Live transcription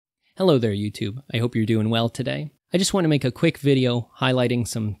Hello there, YouTube. I hope you're doing well today. I just want to make a quick video highlighting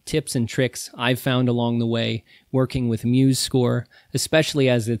some tips and tricks I've found along the way working with MuseScore, especially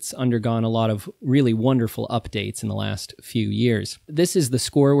as it's undergone a lot of really wonderful updates in the last few years. This is the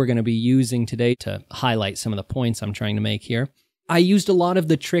score we're going to be using today to highlight some of the points I'm trying to make here. I used a lot of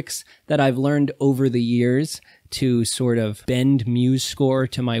the tricks that I've learned over the years to sort of bend MuseScore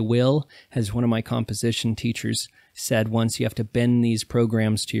to my will. As one of my composition teachers said once, you have to bend these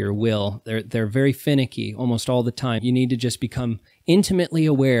programs to your will. They're very finicky almost all the time. You need to just become intimately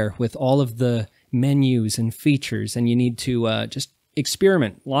aware with all of the menus and features, and you need to just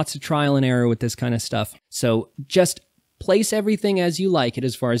experiment. Lots of trial and error with this kind of stuff. So just place everything as you like it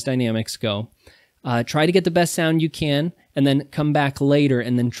as far as dynamics go. Try to get the best sound you can, and then come back later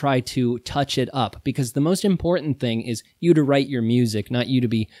and then try to touch it up, because the most important thing is you to write your music, not you to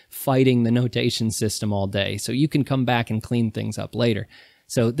be fighting the notation system all day. So you can come back and clean things up later.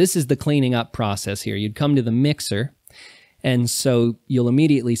 So this is the cleaning up process here. You'd come to the mixer, and so you'll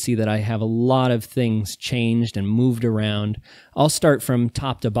immediately see that I have a lot of things changed and moved around. I'll start from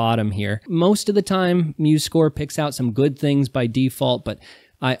top to bottom here. Most of the time, MuseScore picks out some good things by default, but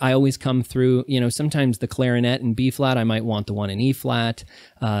I always come through, sometimes the clarinet in B flat, I might want the one in E flat.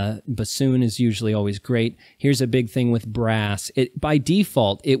 Bassoon is usually always great. Here's a big thing with brass. By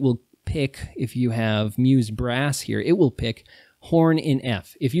default, it will pick, if you have Muse brass here, it will pick horn in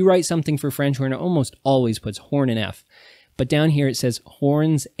F. If you write something for French horn, it almost always puts horn in F. But down here it says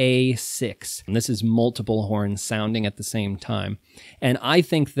horns A6. And this is multiple horns sounding at the same time. And I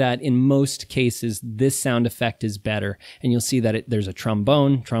think that in most cases, this sound effect is better. And you'll see that there's a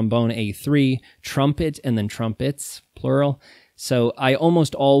trombone A3, trumpet, and then trumpets, plural. So I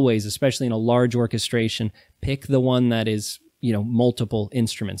almost always, especially in a large orchestration, pick the one that is multiple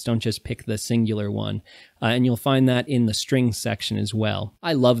instruments. Don't just pick the singular one. And you'll find that in the strings section as well.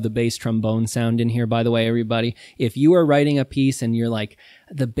 I love the bass trombone sound in here, by the way, everybody. If you are writing a piece and you're like,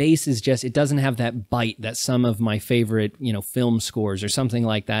 the bass is just, it doesn't have that bite that some of my favorite, film scores or something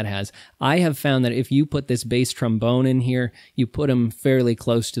like that has. I have found that if you put this bass trombone in here, you put them fairly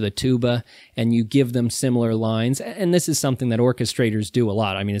close to the tuba and you give them similar lines. And this is something that orchestrators do a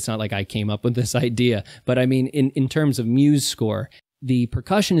lot. I mean, it's not like I came up with this idea, but I mean, in terms of MuseScore, the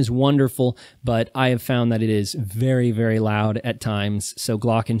percussion is wonderful, but I have found that it is very, very loud at times. So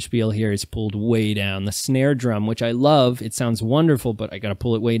glockenspiel here is pulled way down. The snare drum, which I love, it sounds wonderful, but I got to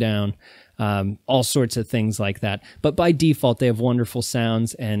pull it way down. All sorts of things like that. But by default, they have wonderful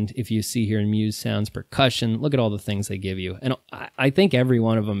sounds. And if you see here in Muse Sounds Percussion, look at all the things they give you. And I think every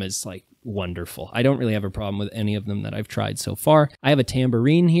one of them is like wonderful. I don't really have a problem with any of them that I've tried so far. I have a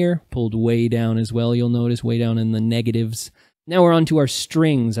tambourine here, pulled way down as well. You'll notice way down in the negatives. Now we're on to our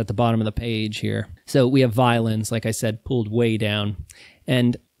strings at the bottom of the page here. So we have violins, like I said, pulled way down,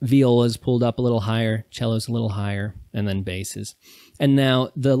 and violas pulled up a little higher, cellos a little higher, and then basses. And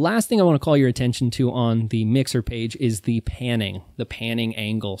now the last thing I want to call your attention to on the mixer page is the panning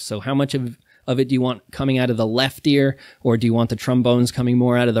angle. So how much of it do you want coming out of the left ear, or do you want the trombones coming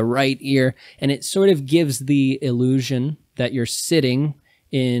more out of the right ear? And it sort of gives the illusion that you're sitting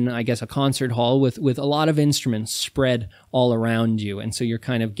in, I guess, a concert hall with a lot of instruments spread all around you. And so you're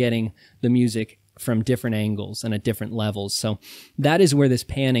kind of getting the music from different angles and at different levels. So that is where this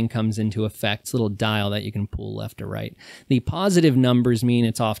panning comes into effect. It's a little dial that you can pull left or right. The positive numbers mean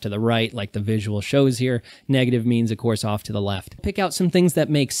it's off to the right, like the visual shows here. Negative means, of course, off to the left. Pick out some things that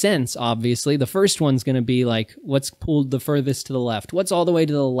make sense, obviously. The first one's going to be like, what's pulled the furthest to the left? What's all the way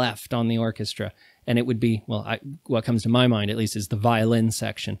to the left on the orchestra? And it would be, well, what comes to my mind, at least, is the violin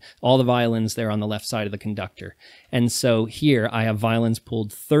section. All the violins there on the left side of the conductor. And so here I have violins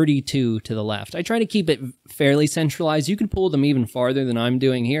pulled 32 to the left. I try to keep it fairly centralized. You can pull them even farther than I'm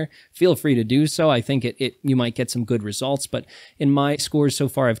doing here. Feel free to do so. I think you might get some good results. But in my scores so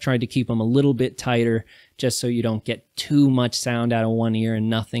far, I've tried to keep them a little bit tighter just so you don't get too much sound out of one ear and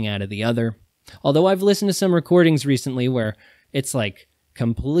nothing out of the other. Although I've listened to some recordings recently where it's like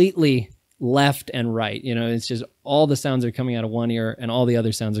completely left and right. It's just all the sounds are coming out of one ear and all the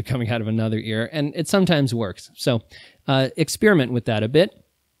other sounds are coming out of another ear, and it sometimes works. So experiment with that a bit,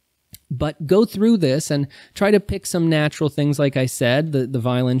 but go through this and try to pick some natural things. Like I said, the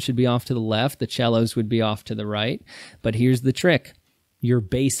violin should be off to the left, the cellos would be off to the right. But here's the trick. Your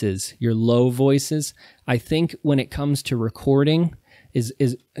basses, your low voices, I think when it comes to recording,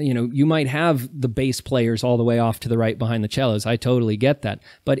 you might have the bass players all the way off to the right behind the cellos. I totally get that.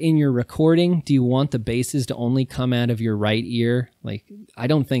 But in your recording, do you want the basses to only come out of your right ear? Like, I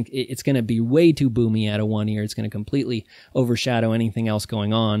don't think it's going to be way too boomy out of one ear. It's going to completely overshadow anything else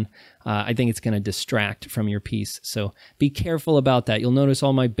going on. I think it's going to distract from your piece. So be careful about that. You'll notice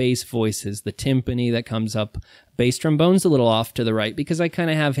all my bass voices, the timpani that comes up. Bass trombone's a little off to the right because I kind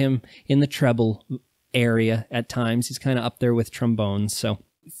of have him in the treble area at times. He's kind of up there with trombones. So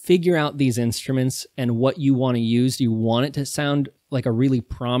figure out these instruments and what you want to use. Do you want it to sound like a really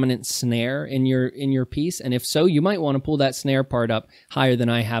prominent snare in your piece? And if so, you might want to pull that snare part up higher than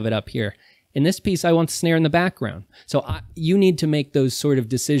I have it up here. In this piece, I want the snare in the background. So you need to make those sort of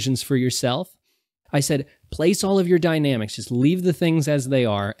decisions for yourself. I said, place all of your dynamics, just leave the things as they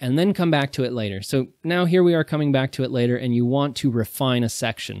are, and then come back to it later. So now here we are coming back to it later, and you want to refine a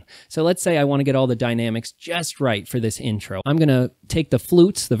section. So let's say I want to get all the dynamics just right for this intro. I'm going to take the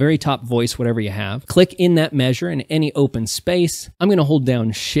flutes, the very top voice, whatever you have, click in that measure in any open space. I'm going to hold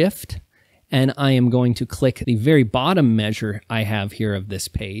down Shift, and I am going to click the very bottom measure I have here of this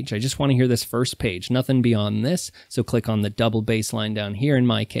page. I just want to hear this first page, nothing beyond this. So click on the double bass line down here in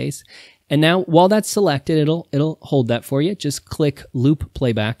my case. And now, while that's selected, it'll hold that for you. Just click Loop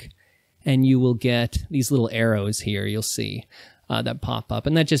Playback, and you will get these little arrows here, you'll see, that pop up.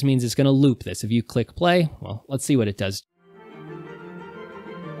 And that just means it's going to loop this. If you click play, well, let's see what it does.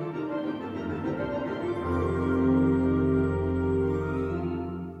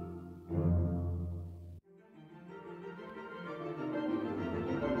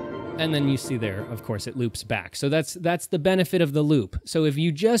 And then you see there, of course, it loops back. So that's the benefit of the loop. So if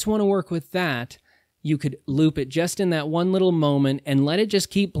you just want to work with that, you could loop it just in that one little moment and let it just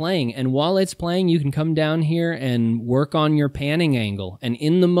keep playing. And while it's playing, you can come down here and work on your panning angle. And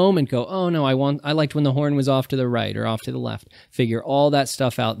in the moment go, oh no, I liked when the horn was off to the right or off to the left. Figure all that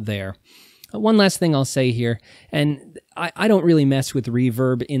stuff out there. One last thing I'll say here, and I don't really mess with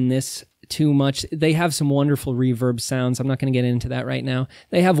reverb in this too much. They have some wonderful reverb sounds. I'm not going to get into that right now.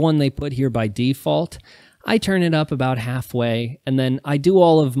 They have one they put here by default. I turn it up about halfway, and then I do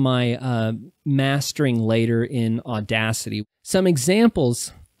all of my mastering later in Audacity. Some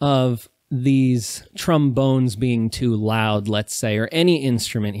examples of these trombones being too loud, let's say, or any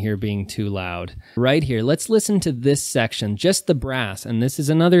instrument here being too loud. Right here, let's listen to this section, just the brass, and this is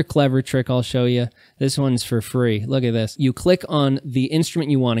another clever trick I'll show you. This one's for free. Look at this. You click on the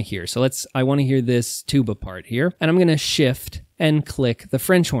instrument you want to hear. So I want to hear this tuba part here, and I'm going to shift and click the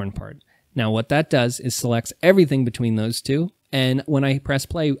French horn part. Now what that does is selects everything between those two, and when I press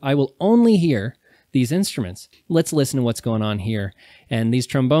play, I will only hear these instruments. Let's listen to what's going on here. And these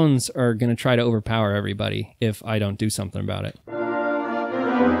trombones are going to try to overpower everybody if I don't do something about it.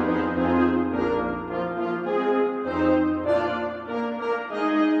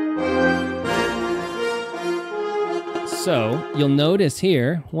 So you'll notice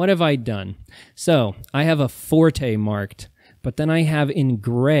here, what have I done? So I have a forte marked, but then I have in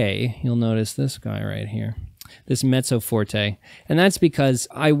gray, you'll notice this guy right here, this mezzo forte. And that's because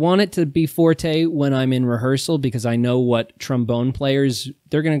I want it to be forte when I'm in rehearsal, because I know what trombone players,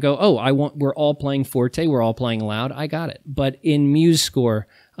 they're going to go, oh, we're all playing forte, we're all playing loud, I got it. But in MuseScore,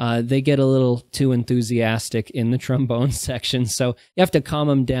 they get a little too enthusiastic in the trombone section, so you have to calm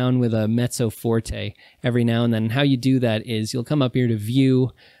them down with a mezzo forte every now and then. And how you do that is you'll come up here to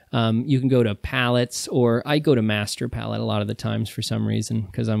View. You can go to Palettes, or I go to Master Palette a lot of the times for some reason,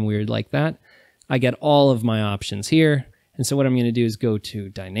 because I'm weird like that. I get all of my options here, and so what I'm going to do is go to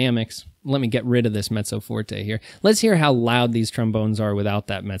Dynamics. Let me get rid of this mezzo forte here. Let's hear how loud these trombones are without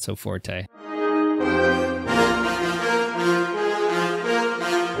that mezzo forte.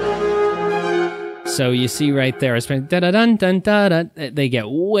 So you see right there, it's da-da-dun-dun-da-da, they get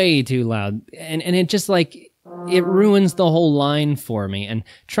way too loud, and it just like, it ruins the whole line for me. And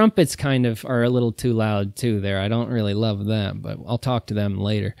trumpets kind of are a little too loud too there. I don't really love that, but I'll talk to them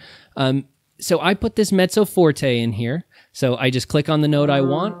later. So I put this mezzo forte in here. So I just click on the note I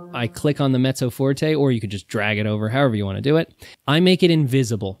want. I click on the mezzo forte, or you could just drag it over, however you want to do it. I make it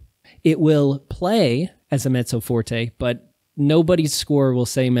invisible. It will play as a mezzo forte, but nobody's score will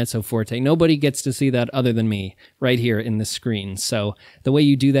say mezzo forte. Nobody gets to see that other than me right here in the screen. So the way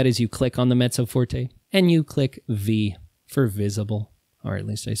you do that is you click on the mezzo forte and you click V for visible, or at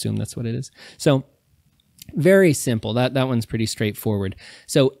least I assume that's what it is. So very simple. That one's pretty straightforward.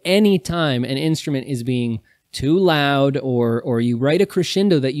 So anytime an instrument is being too loud, or you write a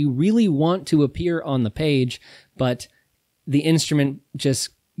crescendo that you really want to appear on the page, but the instrument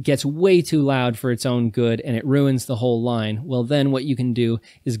just gets way too loud for its own good and it ruins the whole line, well then what you can do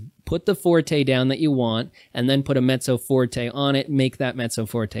is put the forte down that you want, and then put a mezzo forte on it, make that mezzo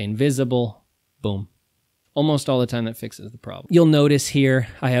forte invisible. Boom. Almost all the time that fixes the problem. You'll notice here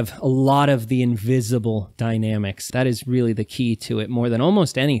I have a lot of the invisible dynamics. That is really the key to it more than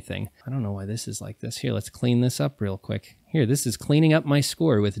almost anything. I don't know why this is like this. Here, let's clean this up real quick. Here, this is cleaning up my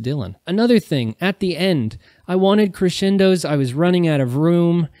score with Dylan. Another thing, at the end, I wanted crescendos. I was running out of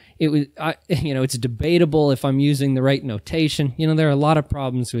room. It was, it's debatable if I'm using the right notation. There are a lot of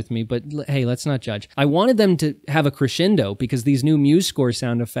problems with me, but hey, let's not judge. I wanted them to have a crescendo because these new MuseScore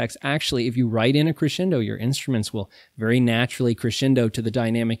sound effects, actually, if you write in a crescendo, your instruments will very naturally crescendo to the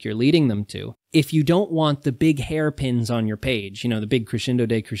dynamic you're leading them to. If you don't want the big hairpins on your page, the big crescendo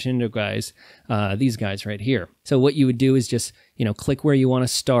decrescendo guys, these guys right here. So what you would do is just, click where you want to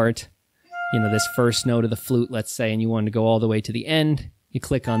start, this first note of the flute, let's say, and you want to go all the way to the end. You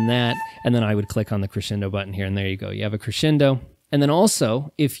click on that, and then I would click on the crescendo button here, and there you go. You have a crescendo. And then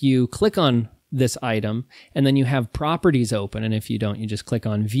also, if you click on this item, and then you have properties open, and if you don't, you just click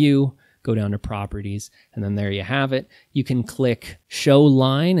on View, go down to Properties, and then there you have it. You can click Show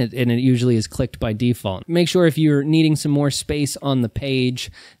Line, and it usually is clicked by default. Make sure if you're needing some more space on the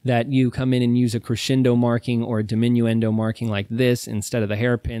page that you come in and use a crescendo marking or a diminuendo marking like this instead of the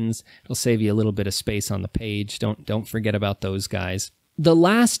hairpins. It'll save you a little bit of space on the page. Don't forget about those guys. The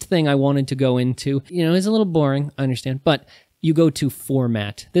last thing I wanted to go into, is a little boring, I understand, but you go to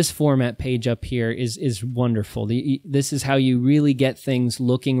Format. This Format page up here is wonderful. This is how you really get things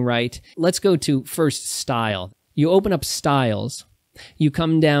looking right. Let's go to first Style. You open up Styles. You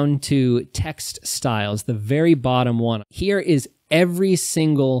come down to Text Styles, the very bottom one. Here is every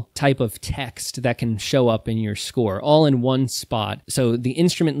single type of text that can show up in your score, all in one spot. So the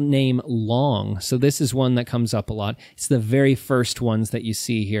instrument name long. So this is one that comes up a lot. It's the very first ones that you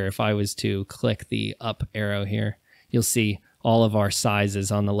see here. If I was to click the up arrow here, you'll see all of our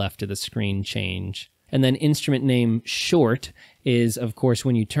sizes on the left of the screen change. And then instrument name short is, of course,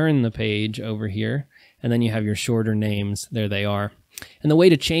 when you turn the page over here, and then you have your shorter names. There they are. And the way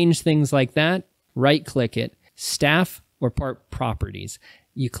to change things like that, right-click it, Staff or Part Properties.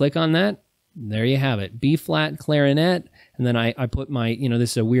 You click on that, there you have it. B-flat clarinet, and then I put my,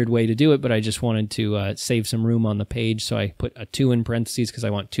 this is a weird way to do it, but I just wanted to save some room on the page, so I put a 2 in parentheses because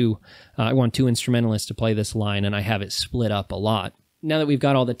I want two instrumentalists to play this line, and I have it split up a lot. Now that we've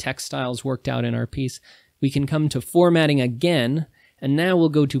got all the text styles worked out in our piece, we can come to Formatting again, and now we'll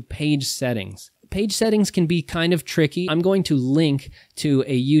go to Page Settings. Page settings can be kind of tricky. I'm going to link to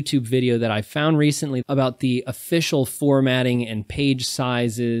a YouTube video that I found recently about the official formatting and page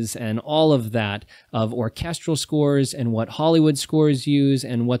sizes and all of that of orchestral scores and what Hollywood scores use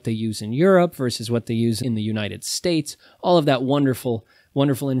and what they use in Europe versus what they use in the United States. All of that wonderful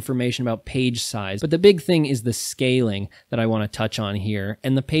information about page size. But the big thing is the scaling that I want to touch on here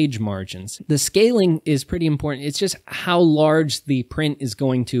and the page margins. The scaling is pretty important. It's just how large the print is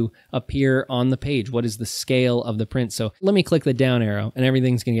going to appear on the page. What is the scale of the print? So let me click the down arrow and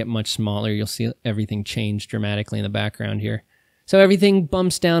everything's going to get much smaller. You'll see everything change dramatically in the background here. So everything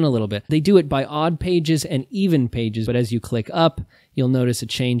bumps down a little bit. They do it by odd pages and even pages, but as you click up, you'll notice a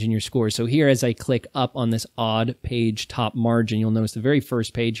change in your score. So here, as I click up on this odd page top margin, you'll notice the very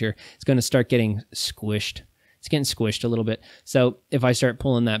first page here, it's going to start getting squished. It's getting squished a little bit. So if I start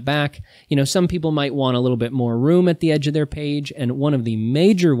pulling that back, some people might want a little bit more room at the edge of their page. And one of the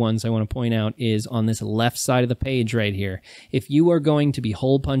major ones I want to point out is on this left side of the page right here. If you are going to be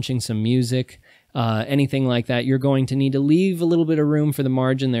hole punching some music, anything like that, you're going to need to leave a little bit of room for the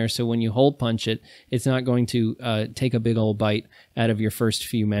margin there, so when you hole punch it, it's not going to take a big old bite out of your first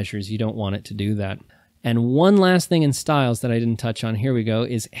few measures. You don't want it to do that. And one last thing in styles that I didn't touch on, here we go,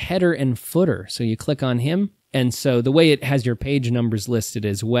 is header and footer. So you click on him, and so the way it has your page numbers listed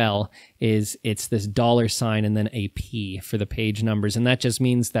as well is it's this $ and then a P for the page numbers. And that just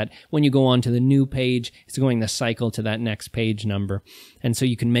means that when you go on to the new page, it's going to cycle to that next page number. And so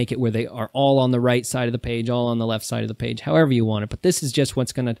you can make it where they are all on the right side of the page, all on the left side of the page, however you want it. But this is just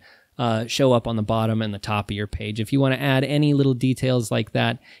what's going to show up on the bottom and the top of your page. If you want to add any little details like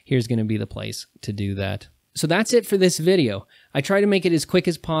that, here's going to be the place to do that. So that's it for this video. I tried to make it as quick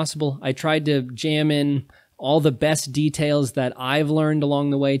as possible. I tried to jam in all the best details that I've learned along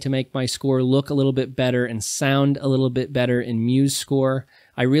the way to make my score look a little bit better and sound a little bit better in MuseScore.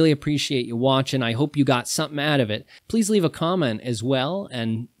 I really appreciate you watching. I hope you got something out of it. Please leave a comment as well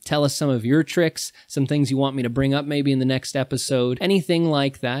and tell us some of your tricks, some things you want me to bring up maybe in the next episode, anything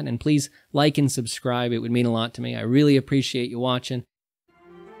like that. And please like and subscribe. It would mean a lot to me. I really appreciate you watching.